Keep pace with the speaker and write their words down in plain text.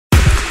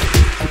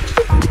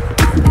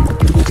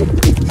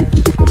Hi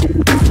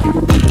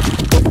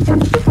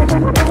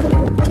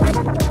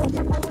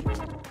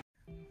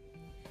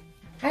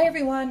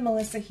everyone,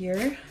 Melissa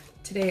here.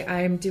 Today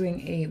I'm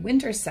doing a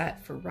winter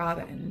set for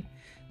Robin.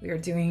 We are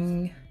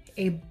doing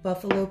a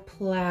buffalo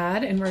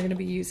plaid and we're going to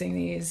be using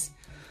these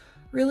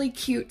really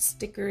cute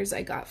stickers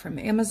I got from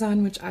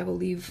Amazon, which I will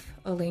leave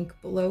a link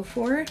below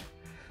for.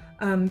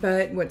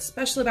 But what's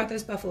special about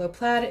this buffalo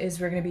plaid is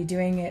we're going to be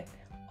doing it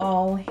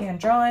all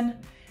hand-drawn.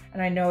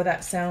 And I know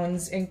that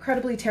sounds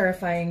incredibly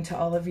terrifying to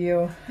all of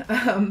you,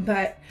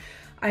 but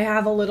I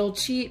have a little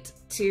cheat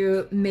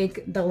to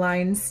make the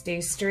lines stay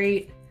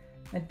straight.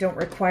 I don't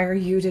require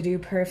you to do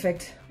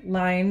perfect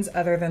lines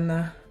other than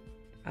the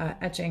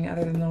etching,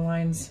 other than the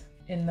lines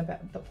in the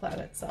plaid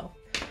itself.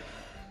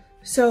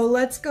 So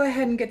let's go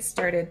ahead and get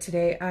started.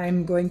 Today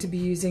I'm going to be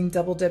using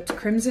double dipped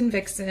Crimson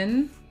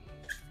Vixen,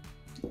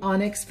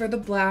 Onyx for the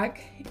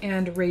black,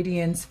 and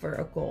Radiance for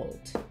a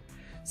gold.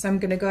 So I'm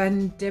gonna go ahead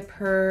and dip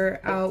her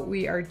out.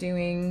 We are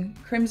doing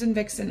Crimson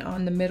Vixen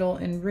on the middle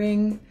and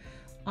ring,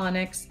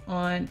 Onyx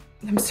on,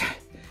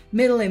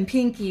 middle and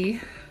pinky,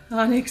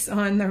 Onyx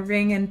on the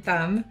ring and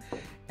thumb,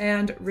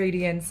 and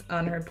Radiance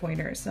on her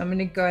pointer. So I'm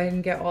gonna go ahead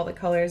and get all the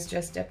colors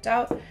just dipped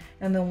out,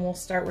 and then we'll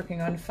start working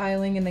on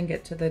filing and then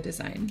get to the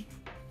design.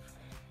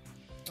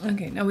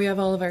 Okay, now we have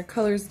all of our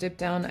colors dipped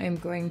down. I'm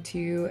going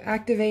to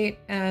activate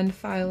and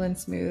file and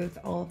smooth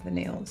all of the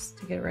nails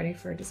to get ready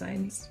for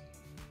designs.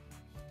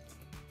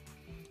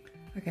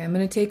 Okay, I'm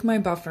gonna take my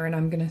buffer and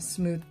I'm gonna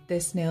smooth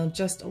this nail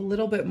just a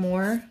little bit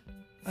more,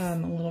 a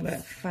little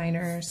bit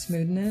finer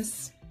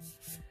smoothness,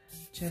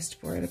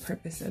 just for the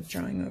purpose of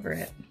drawing over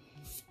it.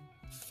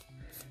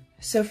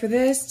 So for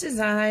this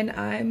design,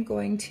 I'm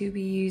going to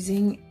be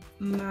using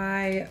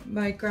my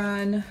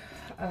Micron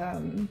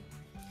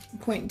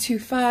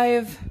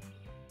 0.25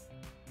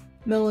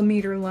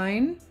 millimeter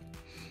line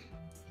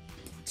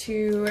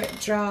to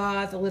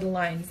draw the little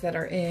lines that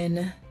are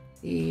in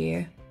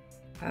the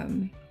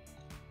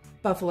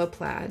buffalo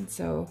plaid.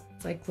 So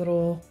it's like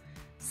little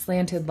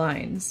slanted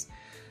lines.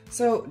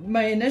 So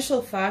my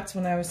initial thoughts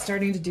when I was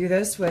starting to do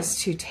this was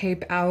to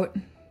tape out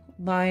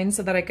lines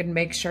so that I could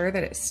make sure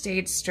that it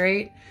stayed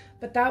straight,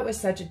 but that was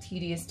such a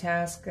tedious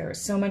task. There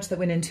was so much that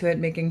went into it,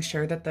 making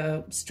sure that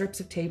the strips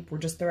of tape were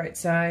just the right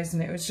size,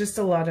 and it was just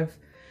a lot of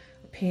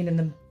pain in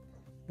the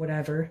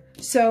whatever.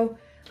 So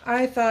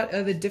I thought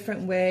of a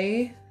different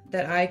way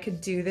that I could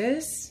do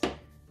this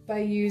by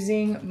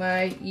using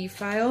my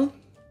e-file.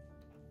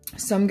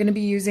 So I'm going to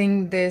be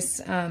using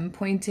this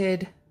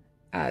pointed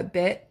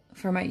bit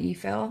for my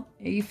e-file,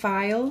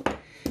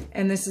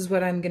 and this is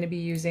what I'm going to be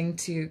using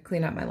to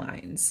clean up my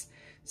lines.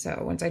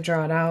 So once I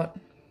draw it out,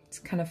 it's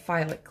kind of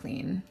file it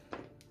clean.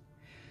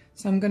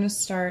 So I'm going to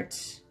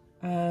start,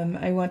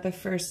 I want the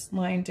first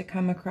line to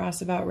come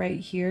across about right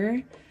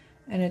here,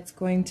 and it's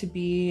going to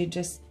be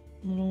just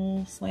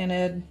little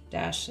slanted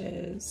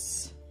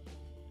dashes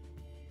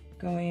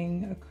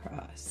going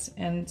across,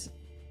 and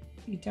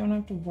you don't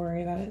have to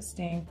worry about it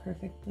staying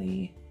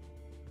perfectly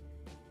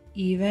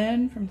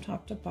even from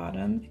top to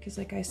bottom, because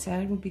like I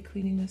said, we'll be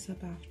cleaning this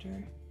up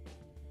after.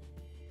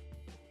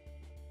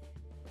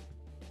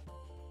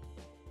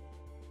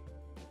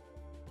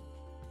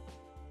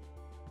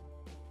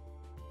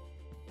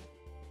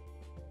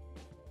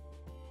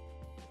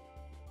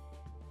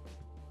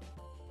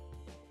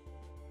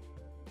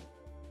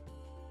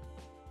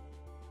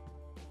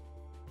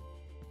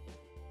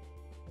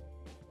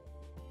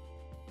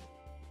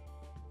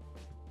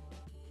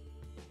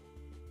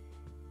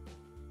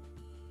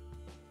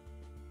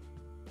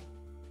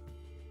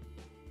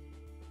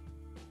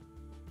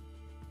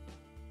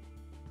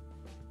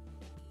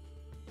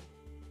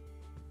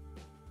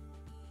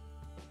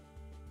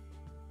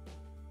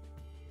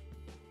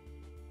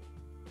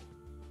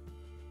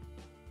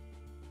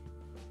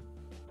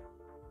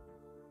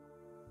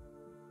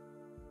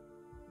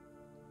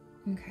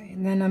 Okay,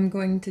 and then I'm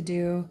going to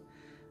do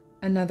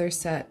another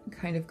set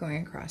kind of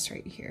going across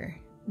right here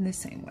in the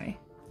same way.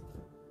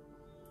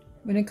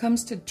 When it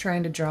comes to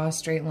trying to draw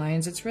straight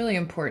lines, it's really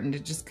important to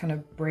just kind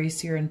of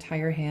brace your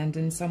entire hand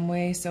in some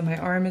way. So my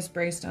arm is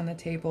braced on the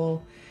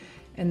table,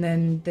 and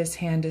then this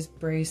hand is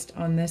braced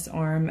on this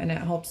arm, and it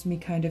helps me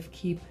kind of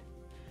keep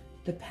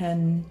the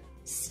pen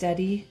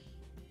steady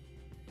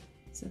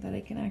so that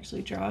I can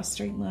actually draw a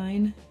straight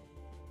line.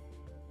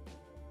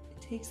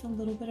 Takes a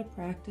little bit of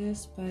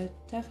practice, but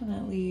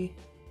definitely,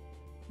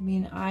 I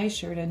mean, I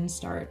sure didn't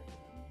start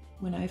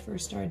when I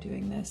first started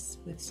doing this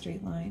with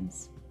straight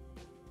lines.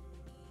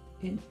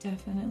 It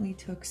definitely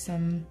took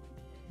some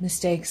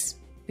mistakes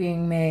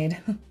being made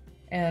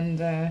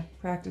and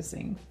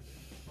practicing.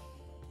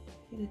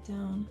 Get it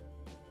down.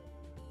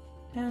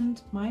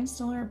 And mine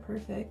still aren't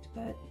perfect,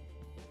 but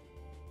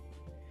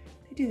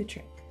they do the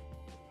trick.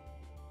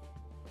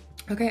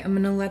 Okay, I'm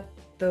gonna let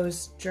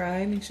those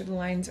dry, make sure the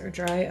lines are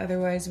dry,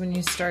 otherwise when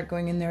you start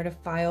going in there to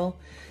file,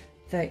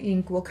 the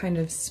ink will kind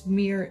of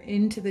smear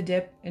into the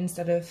dip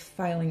instead of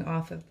filing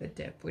off of the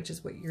dip, which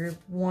is what you're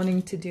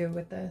wanting to do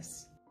with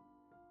this.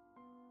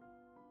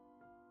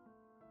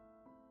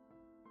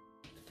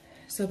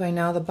 So by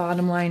now the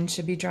bottom line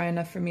should be dry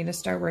enough for me to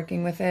start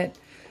working with it.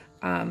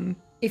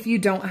 If you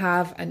don't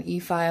have an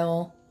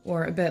e-file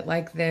or a bit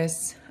like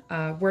this,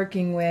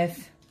 working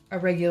with a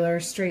regular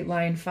straight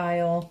line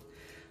file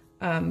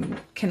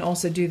can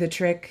also do the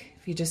trick.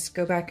 If you just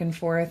go back and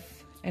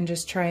forth and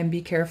just try and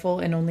be careful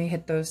and only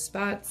hit those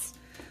spots.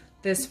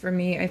 This for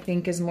me I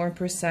think is more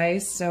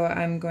precise, so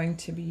I'm going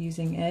to be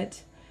using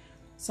it.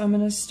 So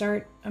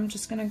I'm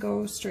just gonna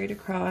go straight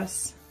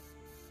across,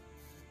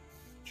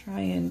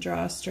 try and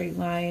draw a straight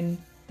line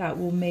that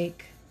will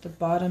make the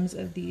bottoms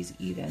of these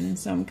even.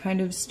 So I'm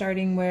kind of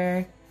starting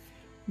where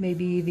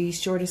maybe the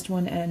shortest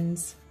one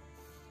ends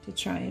to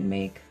try and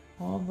make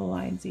all the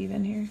lines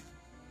even here.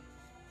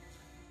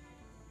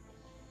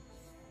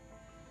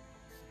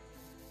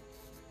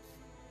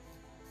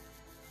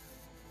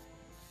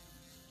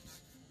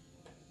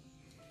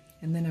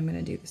 And then I'm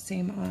gonna do the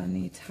same on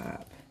the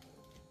top.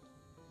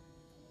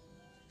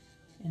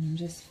 And I'm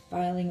just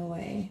filing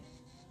away.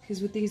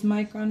 Because with these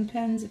Micron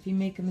pens, if you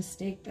make a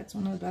mistake, that's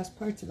one of the best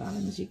parts about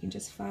them, is you can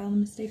just file the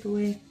mistake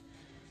away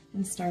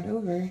and start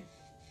over.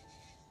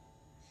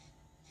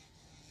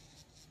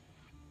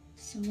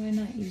 So why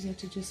not use it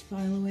to just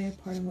file away a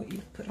part of what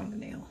you've put on the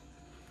nail?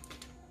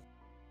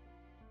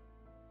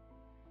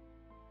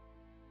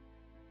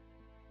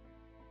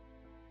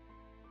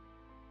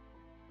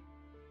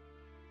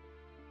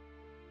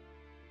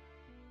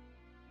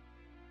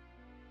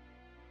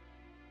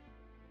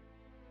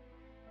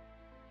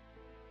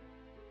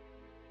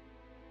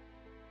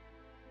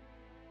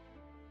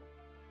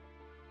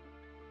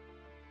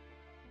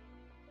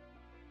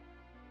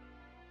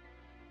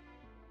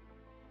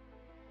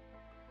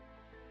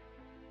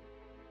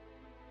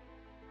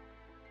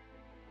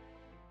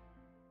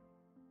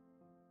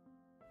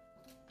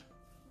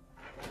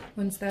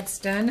 Once that's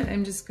done,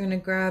 I'm just going to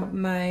grab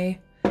my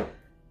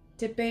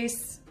dip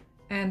base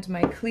and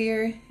my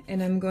clear,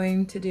 and I'm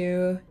going to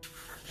do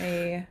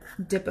a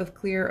dip of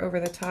clear over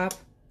the top.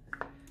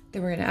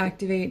 Then we're going to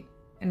activate,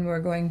 and we're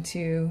going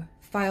to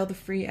file the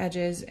free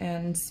edges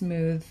and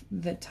smooth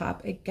the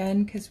top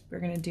again, because we're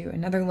going to do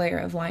another layer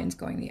of lines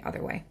going the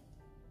other way.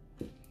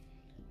 You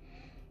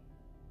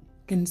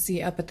can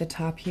see up at the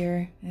top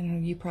here, I know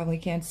you probably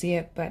can't see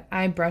it, but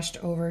I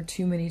brushed over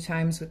too many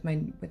times with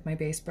my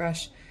base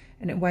brush,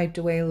 and it wiped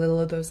away a little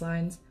of those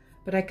lines,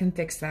 but I can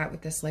fix that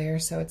with this layer,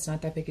 so it's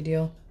not that big a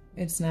deal.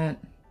 It's not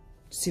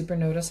super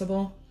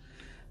noticeable,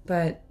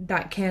 but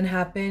that can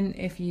happen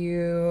if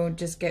you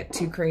just get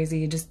too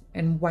crazy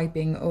and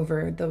wiping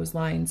over those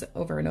lines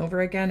over and over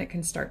again. It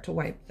can start to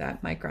wipe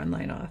that Micron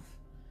line off.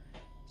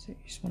 So you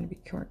just want to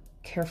be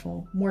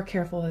careful, more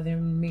careful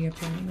than me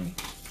apparently.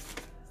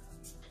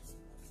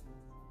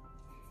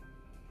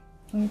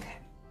 Okay.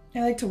 I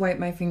like to wipe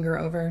my finger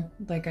over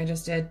like I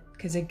just did,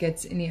 because it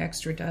gets any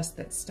extra dust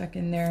that's stuck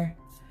in there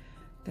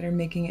that are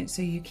making it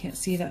so you can't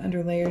see the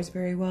under layers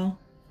very well,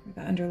 or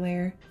the under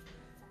layer.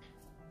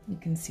 You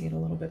can see it a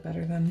little bit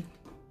better then.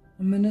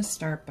 I'm gonna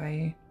start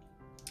by,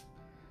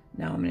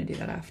 no, I'm gonna do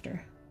that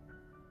after.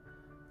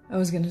 I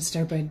was gonna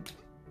start by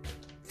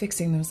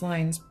fixing those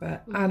lines,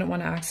 but I don't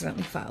want to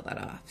accidentally file that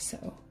off,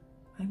 so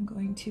I'm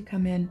going to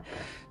come in.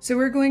 So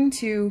we're going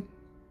to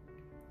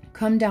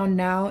come down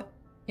now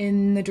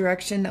in the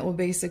direction that will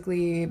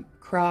basically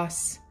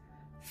cross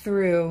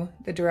through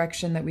the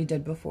direction that we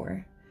did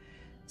before.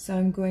 So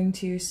I'm going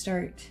to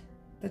start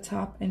the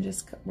top and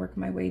just work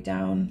my way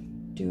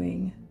down,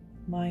 doing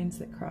lines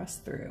that cross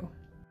through.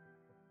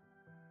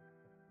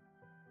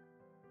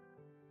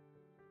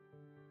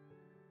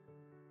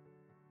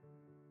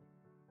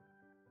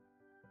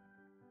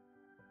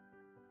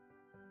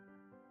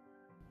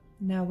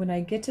 Now when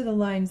I get to the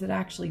lines that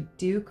actually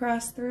do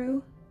cross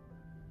through,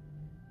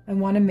 I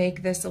want to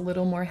make this a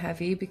little more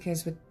heavy,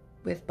 because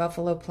with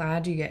buffalo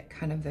plaid you get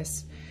kind of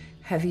this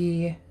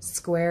heavy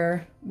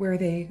square where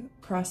they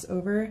cross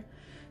over.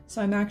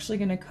 So I'm actually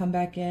going to come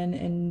back in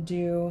and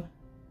do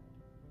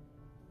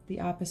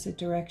the opposite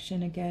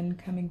direction again,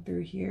 coming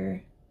through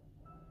here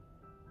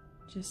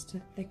just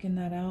to thicken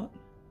that out,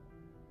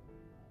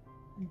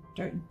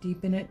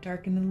 deepen it,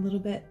 darken it a little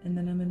bit, and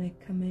then I'm going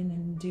to come in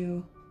and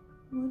do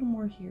a little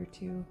more here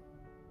too.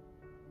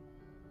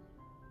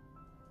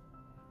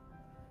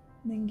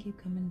 And then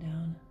keep coming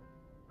down.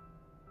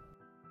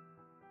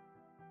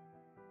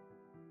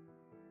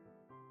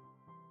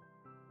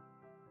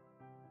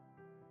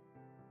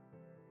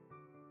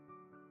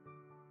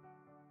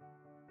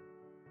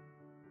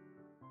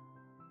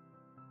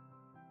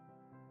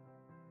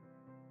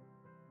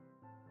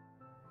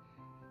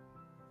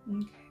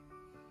 Okay.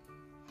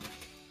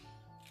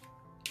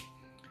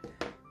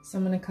 So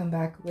I'm going to come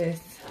back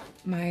with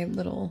my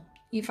little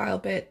e-file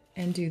bit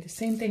and do the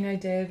same thing I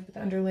did with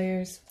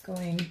underlayers,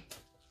 going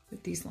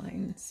with these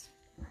lines.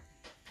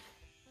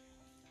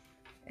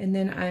 And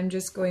then I'm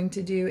just going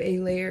to do a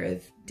layer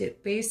of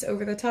dip base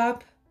over the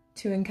top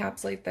to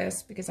encapsulate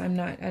this, because I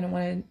don't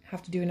want to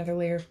have to do another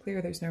layer of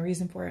clear. There's no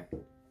reason for it.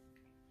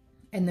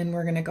 And then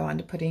we're going to go on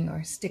to putting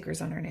our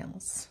stickers on our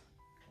nails.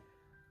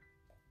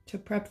 To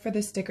prep for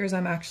the stickers,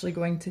 I'm actually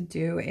going to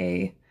do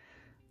a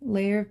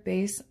layer of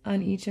base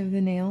on each of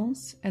the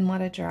nails and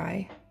let it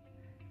dry.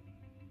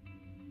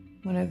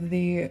 One of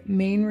the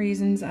main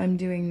reasons I'm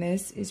doing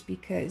this is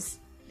because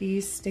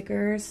these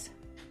stickers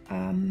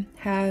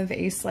have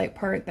a slight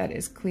part that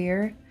is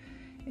clear,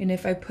 and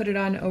if I put it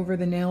on over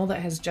the nail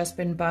that has just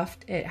been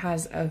buffed, it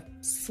has a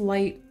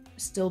slight,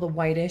 still the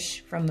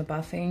whitish from the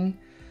buffing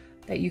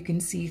that you can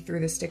see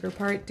through the sticker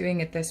part.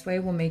 Doing it this way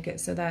will make it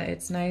so that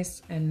it's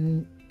nice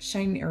and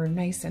shiny, or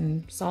nice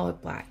and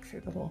solid black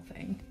through the whole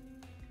thing.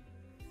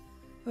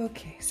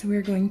 Okay, so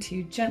we're going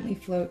to gently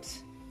float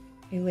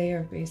a layer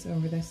of base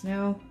over this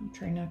now. I'm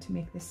trying not to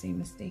make the same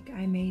mistake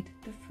I made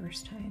the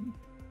first time.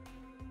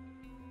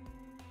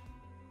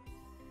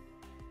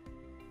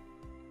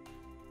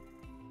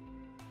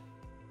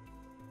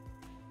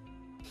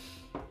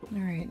 All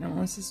right, now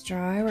once it's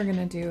dry, we're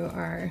gonna do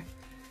our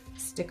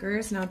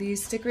stickers. Now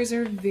these stickers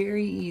are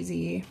very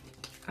easy.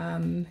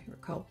 They're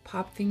called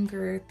Pop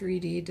Finger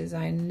 3D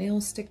Design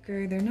Nail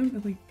Sticker. They're not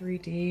really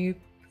 3D,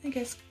 I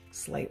guess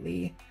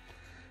slightly,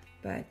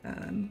 but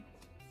I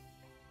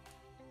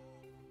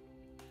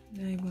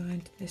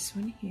want this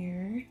one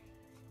here.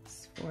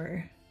 It's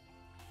for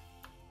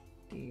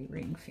the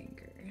ring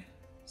finger.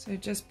 So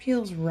it just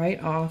peels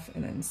right off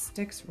and then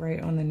sticks right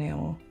on the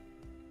nail.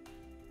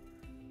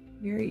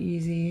 Very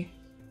easy.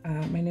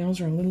 My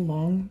nails are a little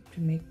long. To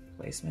make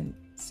placement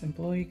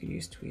simple, you could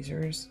use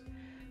tweezers.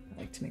 I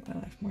like to make my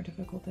life more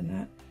difficult than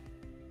that.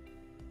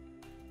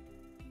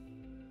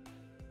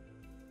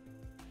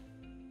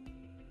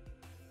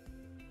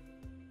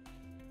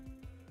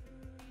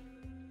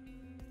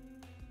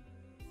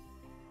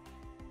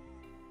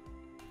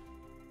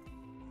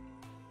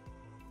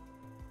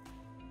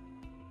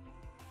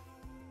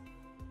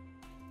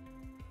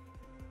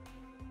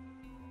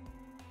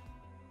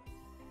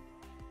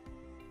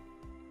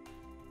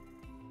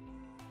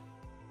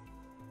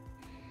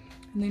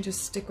 And they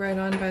just stick right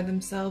on by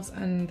themselves,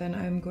 and then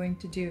I'm going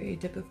to do a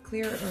dip of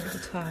clear over the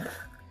top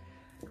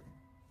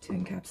to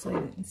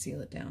encapsulate it and seal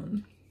it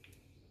down.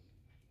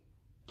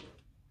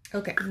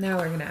 Okay, now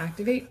we're gonna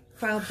activate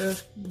file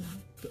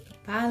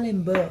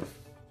and buff.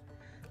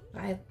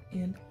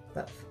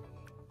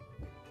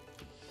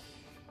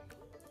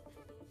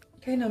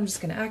 Okay, now I'm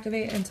just gonna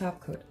activate and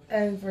top coat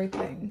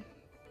everything.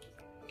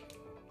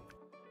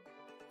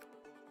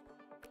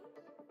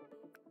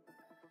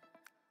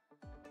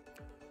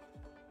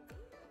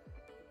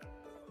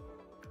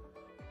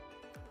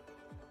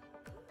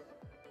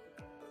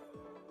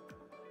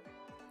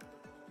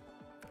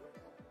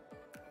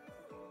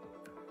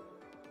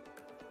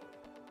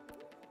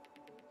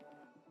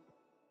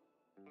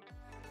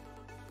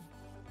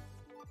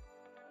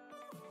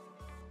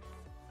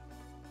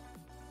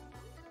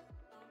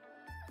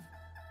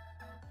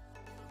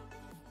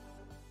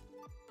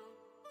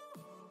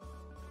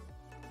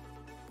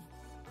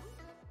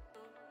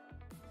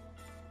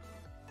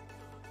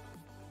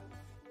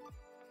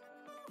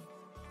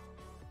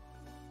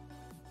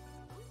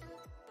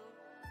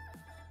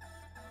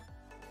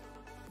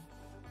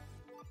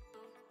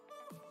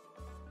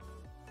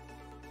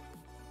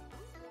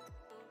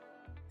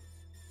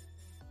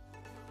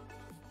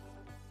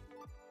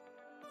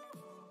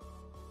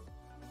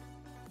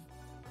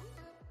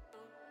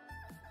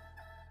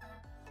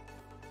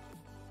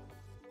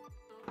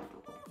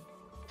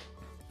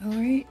 All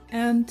right,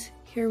 and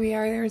here we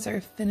are. There's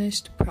our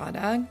finished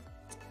product,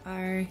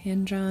 our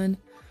hand-drawn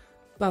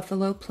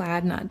buffalo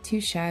plaid. Not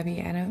too shabby.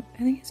 I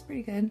think it's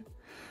pretty good.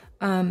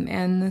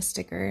 And the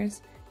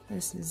stickers.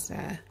 This is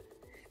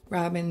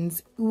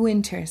Robin's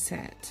winter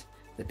set.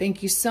 But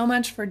thank you so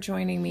much for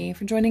joining me,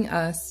 for joining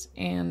us.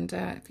 And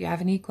if you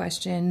have any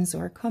questions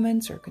or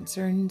comments or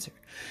concerns or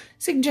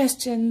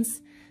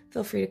suggestions,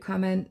 feel free to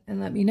comment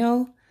and let me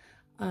know.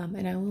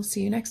 And I will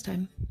see you next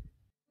time.